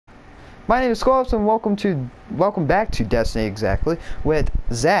My name is Squalps and welcome back to Destiny Exactly with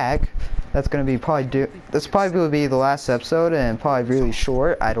Zach. That's probably will be the last episode and probably really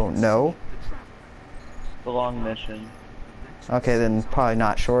short. I don't know. The long mission. Okay, then probably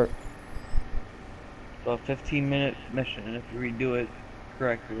not short. So a 15-minute mission if we do it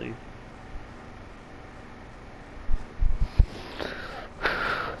correctly.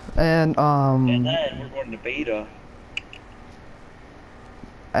 And And then we're going to beta.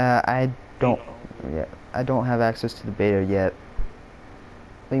 I don't have access to the beta yet.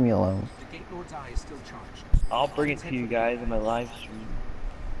 Leave me alone. The Gate Lord's eye is still charged. I'll bring it to you guys in my live stream.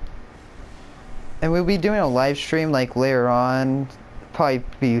 And we'll be doing a live stream like later on, probably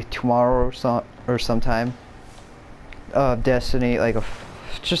be tomorrow or sometime. Destiny, like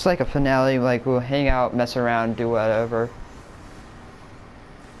just like a finale. Like we'll hang out, mess around, do whatever.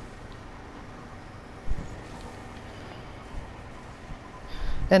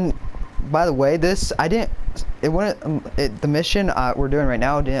 And by the way, the mission we're doing right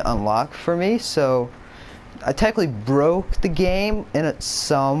now didn't unlock for me, so I technically broke the game in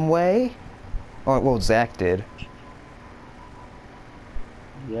some way. Or well, Zach did.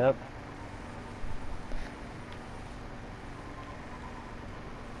 Yep.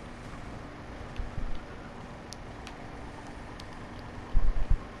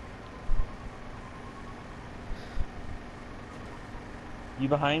 You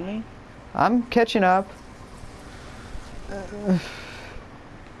behind me? I'm catching up.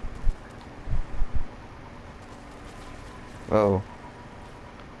 Whoa.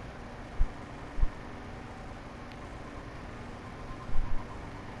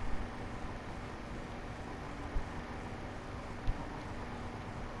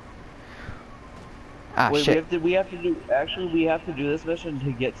 Ah, wait, shit. we have to do this mission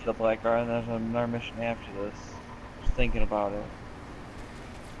to get to the Black Guard, and there's another mission after this. Just thinking about it.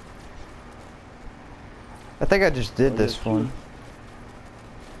 I think I just did this one.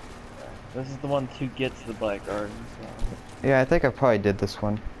 This is the one to get to the Black Garden, so. Yeah, I think I probably did this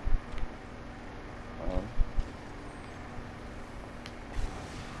one.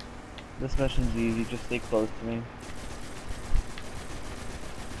 This mission's easy, just stay close to me.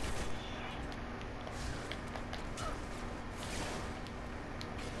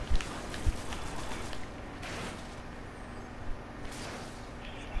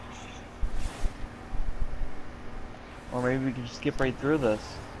 Or maybe we can just skip right through this.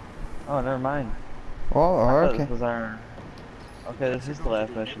 Oh, never mind. Oh, I thought okay. this was our... Okay, this is the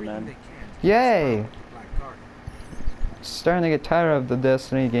last mission then. Yay! Starting to get tired of the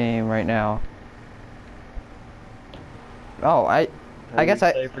Destiny game right now. Oh, I guess Are you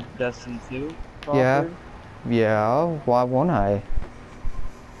excited for Destiny 2? Yeah. Crawford? Yeah, why won't I?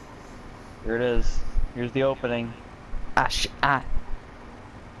 Here it is. Here's the opening.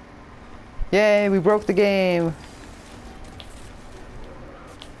 Yay, we broke the game!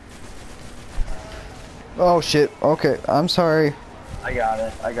 Oh shit, okay, I'm sorry. I got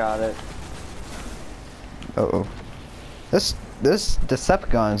it. Uh-oh. This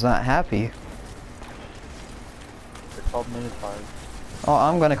Decepticon's not happy. They're called Minotaurs. Oh,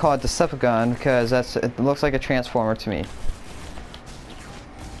 I'm gonna call it Decepticon because it looks like a transformer to me.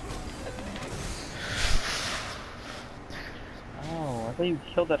 Oh, I thought you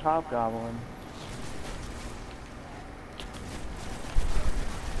killed that hobgoblin.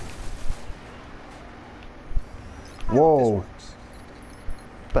 Whoa.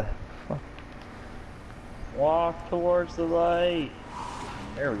 But Walk towards the light.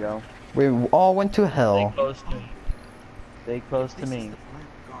 There we go. we all went to Stay hell. close to me. Stay close to me.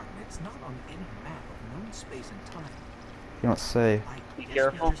 It's not on any map of known space and time. You don't say. Be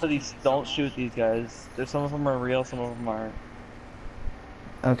careful for these. Don't shoot these guys. There's some of them are real, some of them aren't.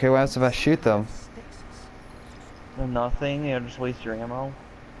 Okay, what happens if I shoot them? They're nothing. You know, just waste your ammo.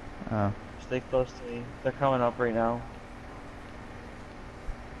 Oh. Stay close to me. They're coming up right now.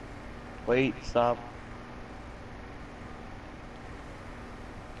 Wait. Stop.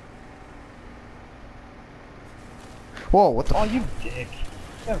 Whoa, what the Oh, you dick!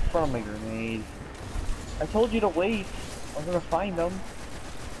 Get in front of my grenade. I told you to wait. I'm gonna find them.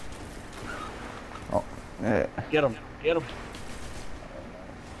 Oh, yeah. Get him. Get him.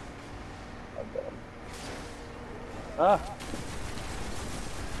 I got him. Ah!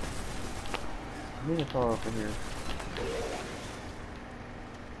 Minotaur over here.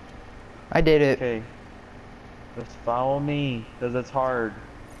 I did it. Okay. Just follow me, because it's hard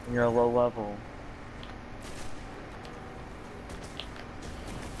when you're a low level.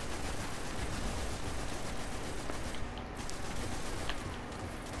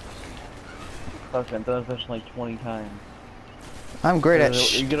 Fuck, I've done this mission like 20 times. I'm great at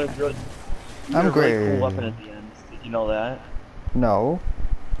You're gonna really, you I'm get a really great. cool weapon at the end. Did you know that? No.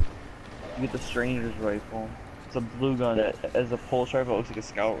 You get the Stranger's rifle. It's a blue gun. As a pulse rifle, it looks like a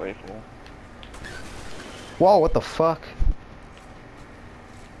scout rifle. Whoa, what the fuck?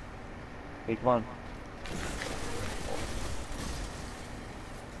 Okay, come on.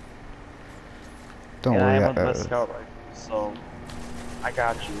 Don't And worry. I am on the scout rifle, so I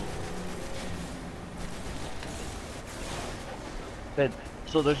got you. But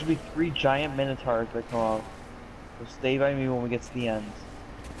so there should be 3 giant minotaurs that come out. So stay by me when we get to the end.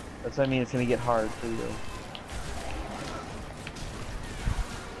 That's what I mean. It's gonna get hard for you.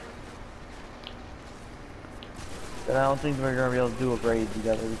 But I don't think we're gonna be able to do a raid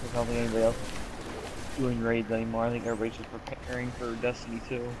together because I don't think anybody else is doing raids anymore. I think everybody's just preparing for Destiny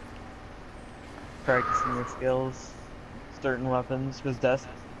 2. Practicing their skills, certain weapons, because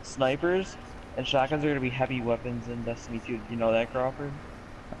snipers and shotguns are gonna be heavy weapons in Destiny 2. Did you know that, Crawford?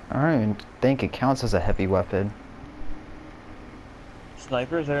 I don't even think it counts as a heavy weapon.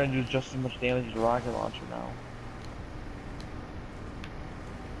 Snipers are gonna do just as much damage as a rocket launcher now.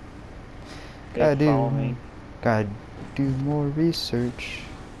 Follow me. Gotta do more research.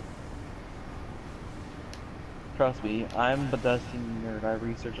 Trust me, I'm a Destiny nerd. I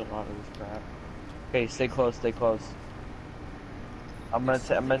research a lot of this crap. Okay, stay close, stay close. I'm gonna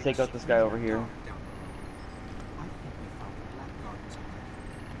take out this guy over here. I think we found the Black Gardens.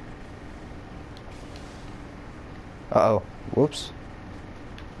 Uh-oh. Whoops.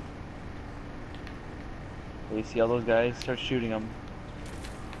 You see all those guys? Start shooting them.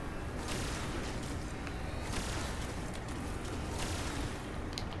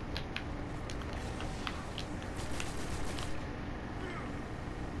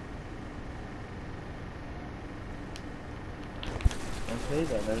 Okay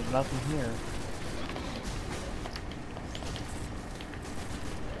then, there's nothing here.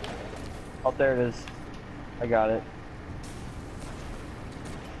 Oh, there it is. I got it.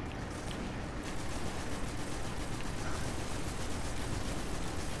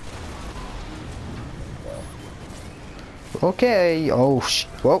 Okay. Oh,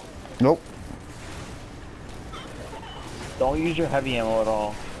 whoa. Nope. Don't use your heavy ammo at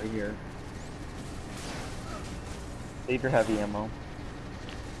all, right here. Save your heavy ammo.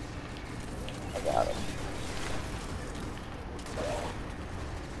 I got him.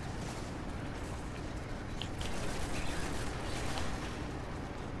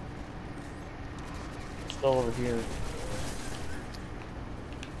 Still over here.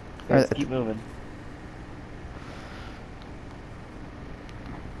 Guys, keep moving.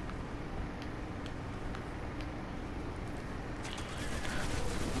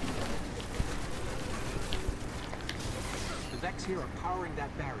 The Vex here are powering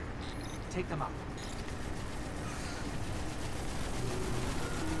that barrier. Take them out.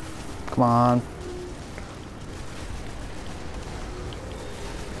 Come on.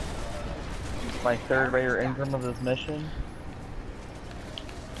 My third rate income of this mission.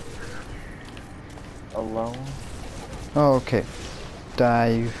 Alone. Okay. Die,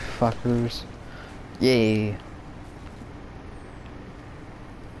 you fuckers. Yay.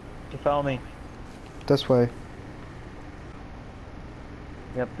 You follow me. This way.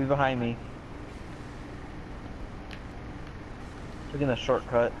 Yep, be behind me. Taking a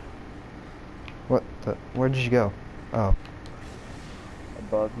shortcut What the? Where did you go? Oh.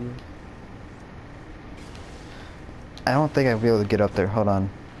 above you. I don't think I'll be able to get up there. Hold on.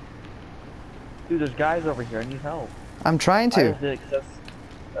 Dude, there's guys over here. I need help. I'm trying I to. just did it 'cause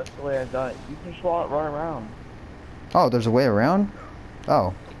that's the way I've done it. You can just run around. Oh, there's a way around?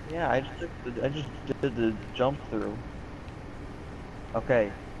 Oh. Yeah, I just did the jump through.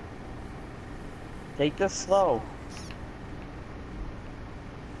 Okay. Take this slow.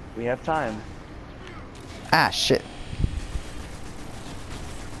 We have time. Ah, shit.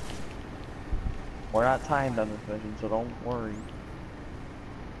 We're not timed on this mission, so don't worry.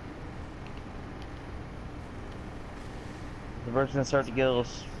 The bird's gonna start to get a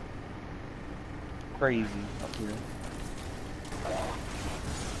little crazy up here.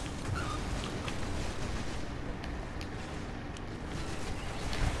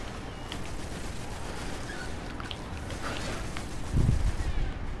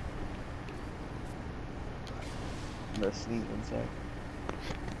 I'm gonna sneeze one sec.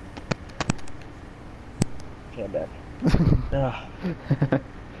 Okay, I'm back. Ugh.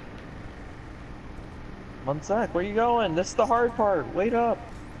 1 sec, where you going? This is the hard part. Wait up.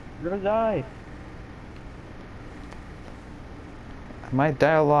 You're gonna die. I might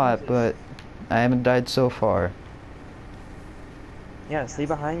die a lot, but I haven't died so far. Yeah, stay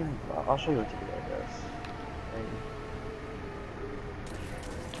behind. I'll show you what to do, I guess.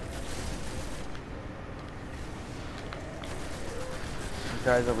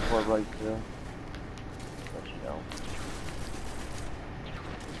 Guys over toward right too. Let you know.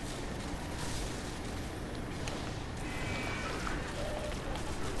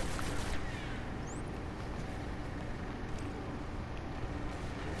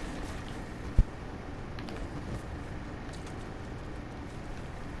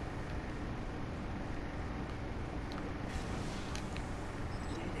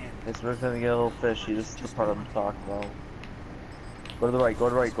 It's we're gonna get a little fishy. This is the part I'm talking about. Go to the right, go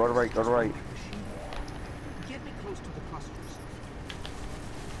to the right, go to the right, go to the right. Get me close to the clusters.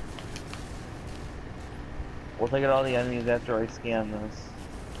 We'll take out all the enemies after I scan this.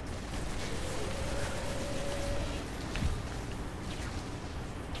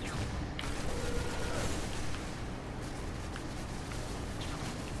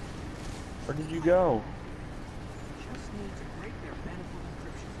 Where did you go? Just need to break their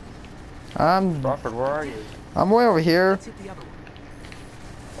manifold encryption. Crawford, where are you? I'm way over here. Let's hit the other one.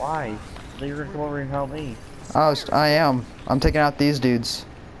 Why? I thought you were gonna come over and help me. I am. I'm taking out these dudes.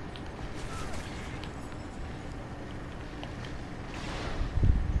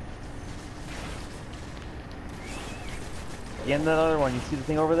 Scan that other one. You see the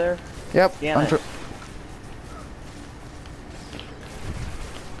thing over there? Yep. Scan it.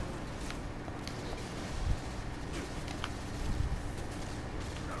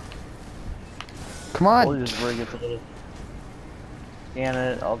 Come on. Holy, this is where it gets a little. Scan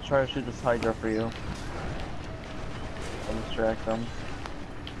it. I'll try to shoot this Hydra for you. I'll distract them.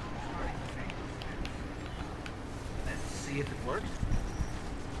 Let's see if it works.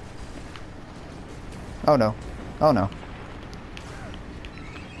 Oh no. Oh no.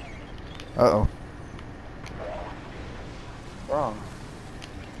 Uh-oh. Wrong.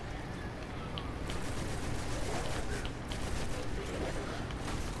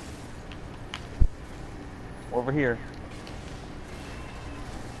 Over here.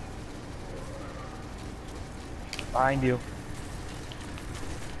 Behind you.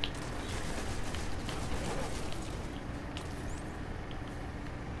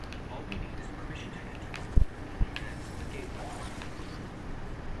 All we need is permission to enter. The gate.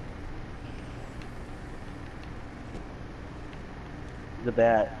 The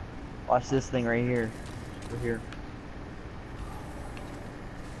bat. Watch this thing right here. Over here.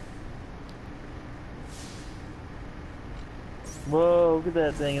 Whoa, look at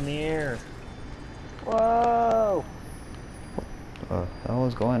that thing in the air. Whoa! What the hell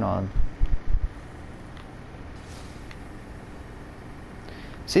is going on?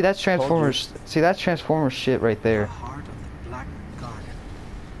 See, that's Transformers. See, that's Transformers shit right The there. heart of the Black Garden.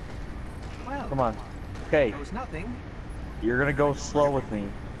 Well, Come on. Okay, there was nothing. you're gonna go slow with me.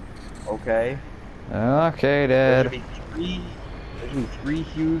 Okay? Okay, There's Dad. gonna be three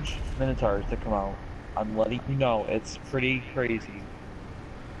huge Minotaurs that come out. I'm letting you know, it's pretty crazy.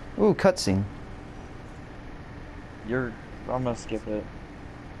 Ooh, cutscene. I'm gonna skip it.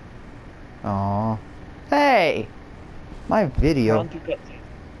 Aw. Hey! My I video. don't do cutscenes.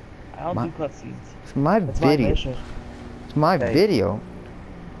 I don't do cutscenes. It's my That's my video. mission. It's my Okay. video.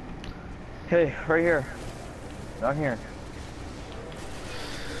 Okay, right here. Down here.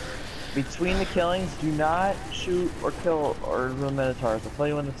 Between the killings, do not shoot or kill or the Minotaurs. I'll tell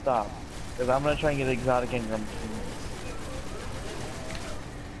you when to stop. Because I'm gonna try and get exotic income.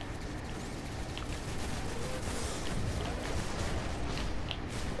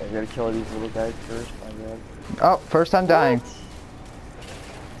 I gotta kill these little guys first, my bad. Oh, first time dying. Shit.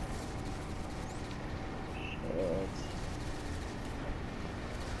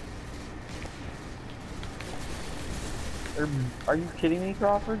 Are you kidding me,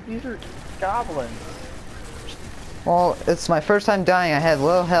 Crawford? These are goblins. Well, it's my first time dying. I had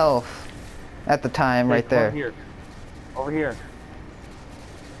low health at the time, Hey, right come over there. here. Over here.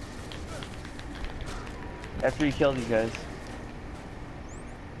 After you kill these guys.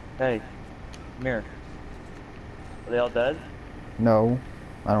 Hey, come here. Are they all dead? No,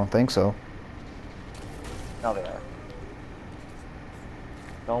 I don't think so. No, they are.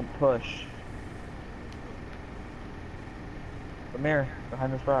 Don't push. Come here,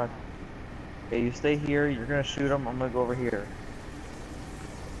 behind this rock. Okay, you stay here. You're gonna shoot them. I'm gonna go over here.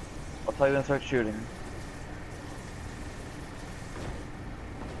 I'll tell you when to start shooting.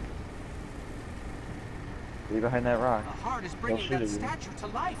 Be behind that rock. The heart is bringing shoot that at you. statue to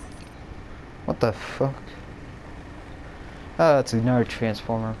life. What the fuck? Oh, that's another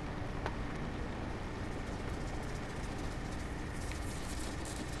Transformer.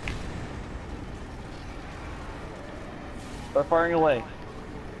 Start firing away.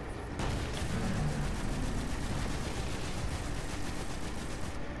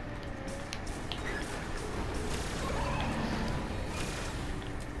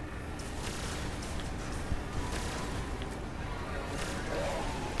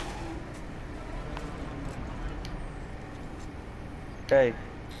 Okay,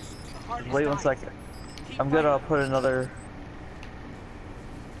 The heart is wait one dying. second. Keep I'm gonna fighting. put another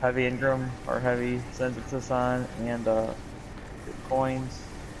heavy Ingram or heavy synthesis on and get coins.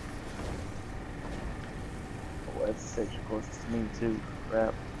 Oh, that's the station closest to me too.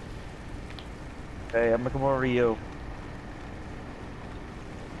 Crap. Okay, I'm gonna come over to you.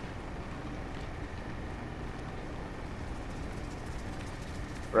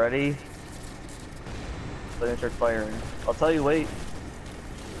 Ready? Let me start firing. I'll tell you, wait.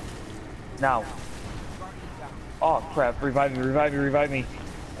 Now. Oh crap, revive me, revive me, revive me.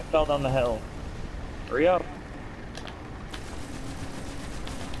 I fell down the hill. Hurry up.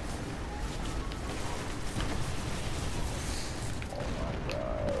 Oh my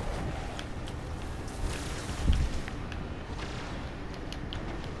god.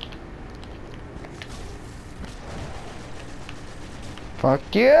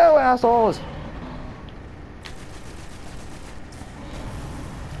 Fuck you, assholes!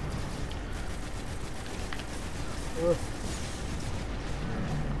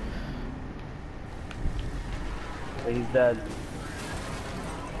 He's dead.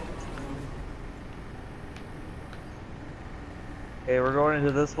 Okay, we're going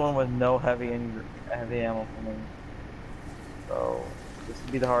into this one with no heavy ammo for me. So this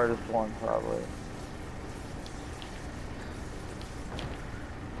would be the hardest one probably.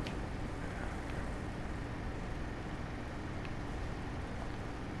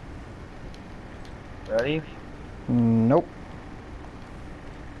 Ready? Nope.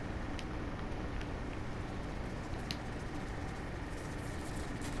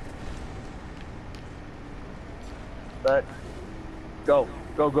 Set. Go.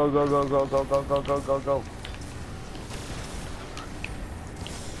 Go, go, go, go, go, go, go, go, go, go, go.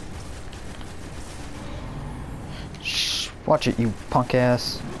 Shh, watch it, you punk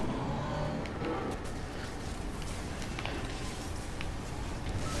ass.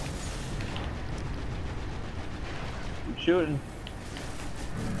 Keep shooting.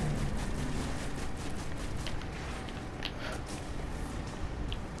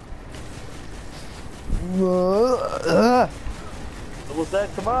 What's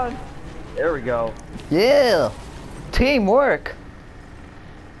that? Come on. There we go. Yeah! Teamwork!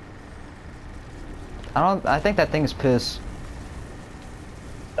 I think that thing's pissed.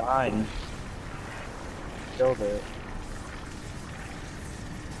 Dying. Killed it.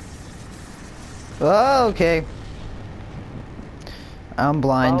 Oh, okay. I'm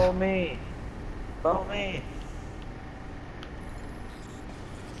blind. Follow me. Follow me.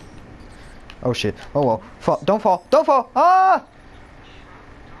 Oh shit. Oh well. Fall. Don't fall. Don't fall! Ah!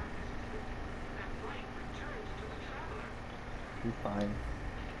 He's fine.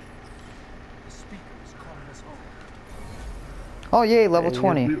 The speaker is calling us home. Oh yay, level Hey,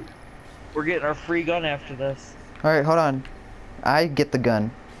 20. We're getting our free gun after this. Alright, hold on. I get the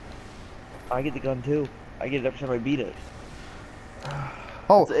gun. I get the gun too. I get it every time I beat it.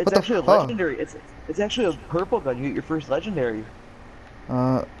 Oh, It's what the actually a oh. legendary. It's actually a purple gun. You get your first legendary.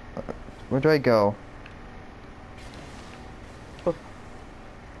 Where do I go?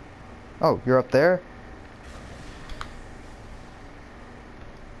 Oh, you're up there?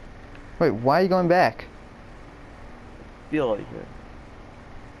 Wait, why are you going back? Feel like it.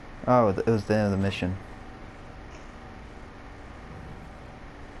 Oh, it was the end of the mission.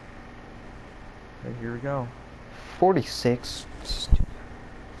 Okay, here we go. 46.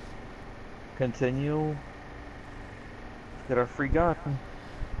 Continue. Get our free gun.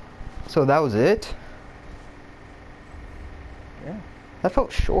 So that was it? Yeah. That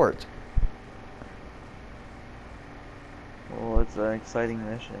felt short. Well, it's an exciting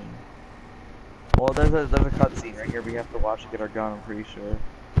mission. Well, there's a cutscene right here. We have to watch to get our gun. I'm pretty sure.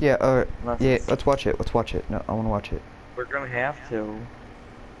 Yeah, Unless yeah, it's- let's watch it. Let's watch it. No, I want to watch it. We're gonna have to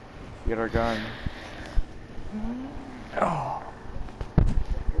get our gun. Oh.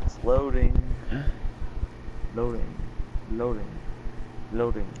 It's loading. Loading. Loading.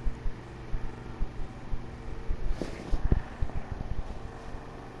 Loading.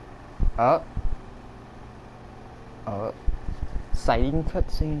 Up. Sighting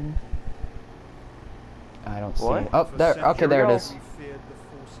cutscene. I don't see What? it. Oh, there. Okay, there it is. We feared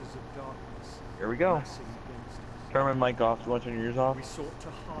the forces of darkness. Here we go. Massing against us. Turn my mic off. You want to turn yours off? We sought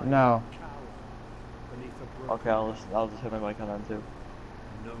to hide No. and cower beneath a broken Okay, I'll just turn my mic on then too.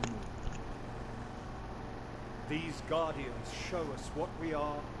 no more. These guardians show us what we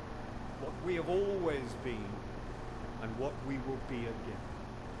are, what we have always been, and what we will be again.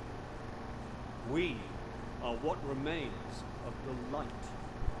 We are what remains of the light.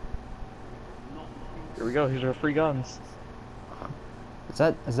 Not Here we go. Here's our free guns.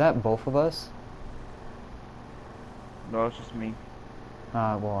 Is that both of us? No, it's just me.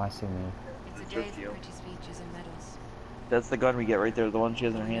 Well, I see me. It's a It's day just for you. pretty speeches and medals. That's the gun we get right there, the one she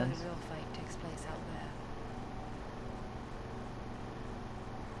has in But her we know hands. the real fight takes place out there.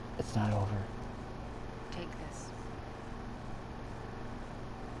 It's not over. Take this.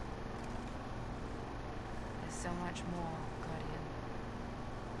 There's so much more, Guardian.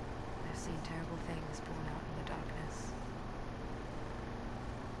 I've seen terrible things born out in the darkness.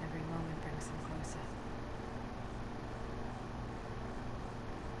 Every moment brings them closer.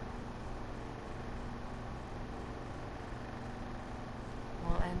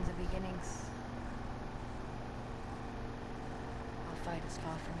 All ends are beginnings. Our fight is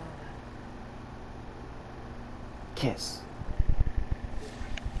far from over. Kiss.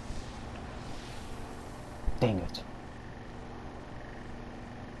 Dang it.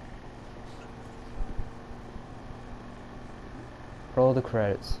 Roll the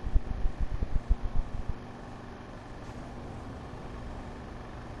credits.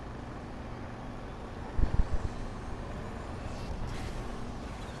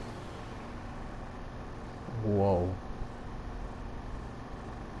 Whoa.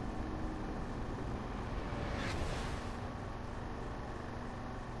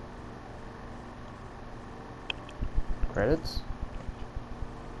 Credits?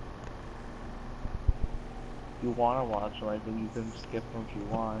 If you want to watch them, I think you can skip them if you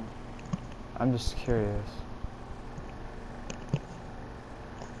want. I'm just curious.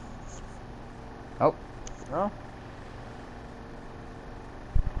 Oh. No?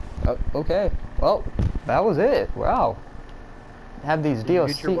 Okay. Well, that was it. Wow. Have these Did you DLC.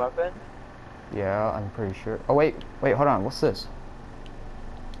 get your weapon? Yeah, I'm pretty sure. Oh wait, hold on. What's this?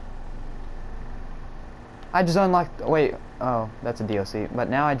 I just unlocked. Wait. Oh, that's a DLC. But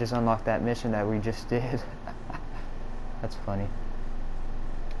now I just unlocked that mission that we just did. That's funny.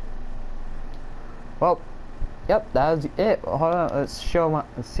 Well, yep, that was it. Hold on.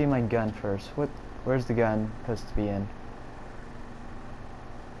 Let's see my gun first. Where's the gun supposed to be in?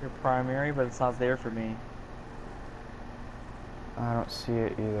 Your primary, but it's not there for me. I don't see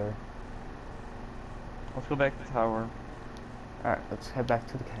it either. Let's go back to the tower. Alright, let's head back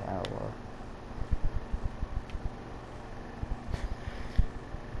to the tower.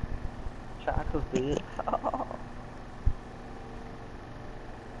 Chocolate.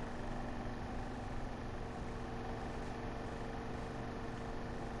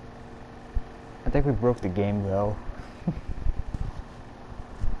 I think we broke the game though.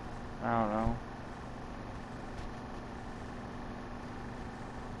 I don't know.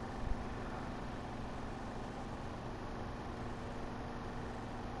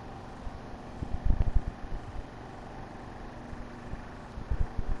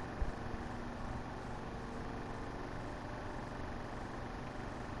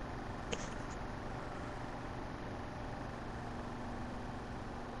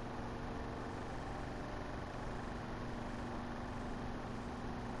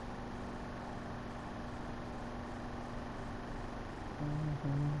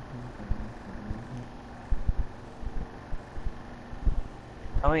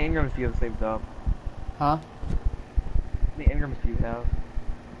 How many engrams do you have saved up? Huh? How many engrams do you have?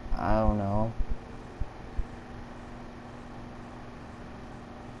 I don't know.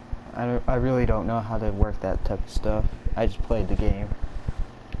 I really don't know how to work that type of stuff. I just played the game.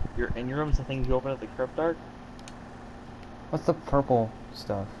 Your engrams, the things you open at the Crypt Arc? What's the purple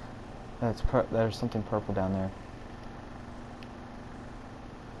stuff? There's something purple down there.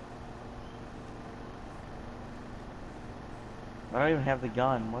 I don't even have the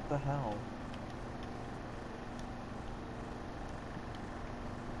gun. What the hell?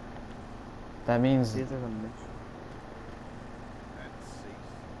 That means These are the missions. Let's see.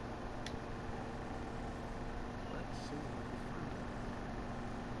 Let's see.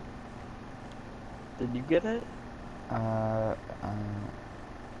 Did you get it? uh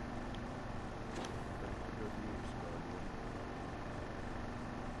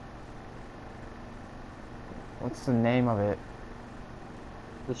what's the name of it?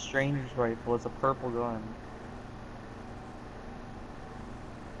 The Stranger's Rifle. It's a purple gun.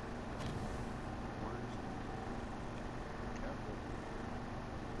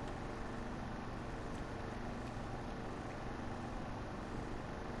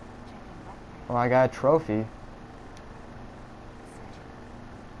 Oh, I got a trophy.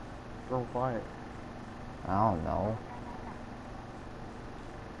 Real quiet. I don't know.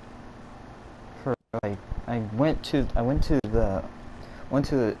 For like, I went to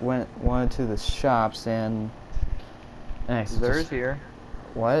the shops and I Zer's just, here.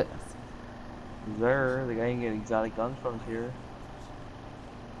 what? Zer, the guy you can get exotic guns from, is here.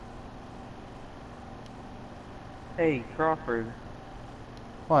 Hey, Crawford.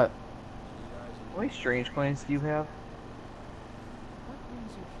 What? How many strange coins do you have?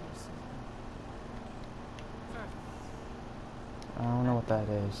 I don't know what that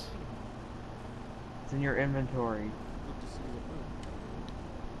is. It's in your inventory.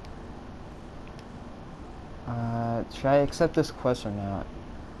 Should I accept this quest or not?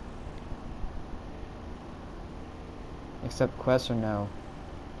 Accept quest or no?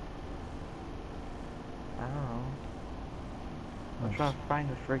 I don't know. I'm Oops. trying to find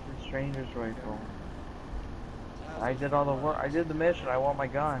the freaking stranger's rifle. I did all the work. I did the mission. I want my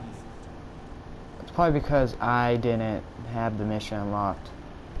gun. It's probably because I didn't have the mission unlocked.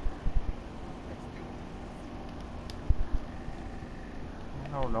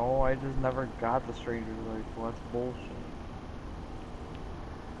 I don't know. I just never got the stranger's rifle. That's bullshit.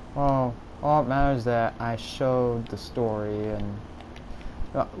 Well, all that matters is that I showed the story, and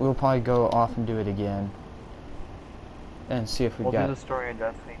we'll probably go off and do it again. And see if we We'll got... do the story and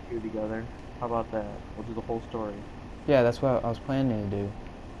Destiny 2 together. How about that? We'll do the whole story. Yeah, that's what I was planning to do.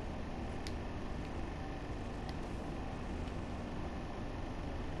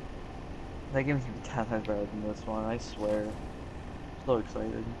 That game's gonna be 10 times better than this one, I swear. So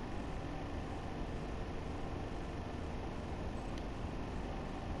excited.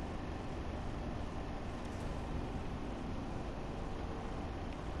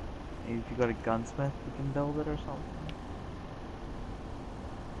 Maybe if you go to Gunsmith, you can build it or something.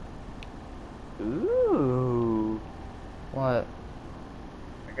 Ooh, What?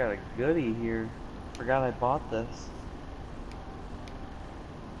 I got a goodie here. Forgot I bought this.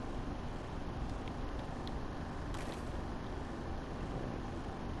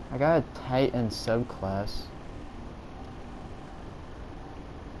 I got a Titan subclass.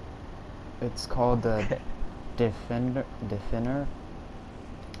 It's called the Defender.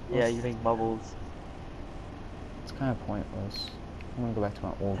 Yeah, you make bubbles. It's kind of pointless. I'm gonna go back to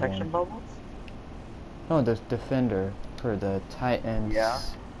my old Protection one. bubbles? No, the Defender for the Titans. Yeah.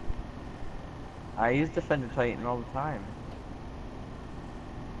 I use Defender Titan all the time.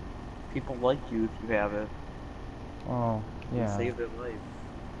 People like you if you have it. Oh, You yeah. save their life.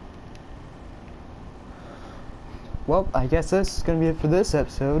 Well, I guess that's gonna be it for this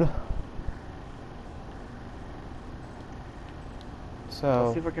episode. Let's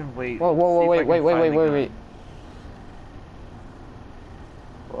So, see if I can wait. whoa, whoa, whoa, see if I wait, can wait, wait, find wait, the wait, gun. wait.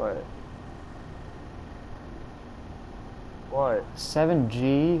 What?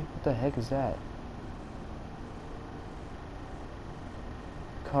 7G? What the heck is that?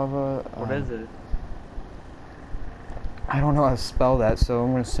 Cover. What is it? I don't know how to spell that, so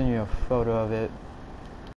I'm gonna send you a photo of it.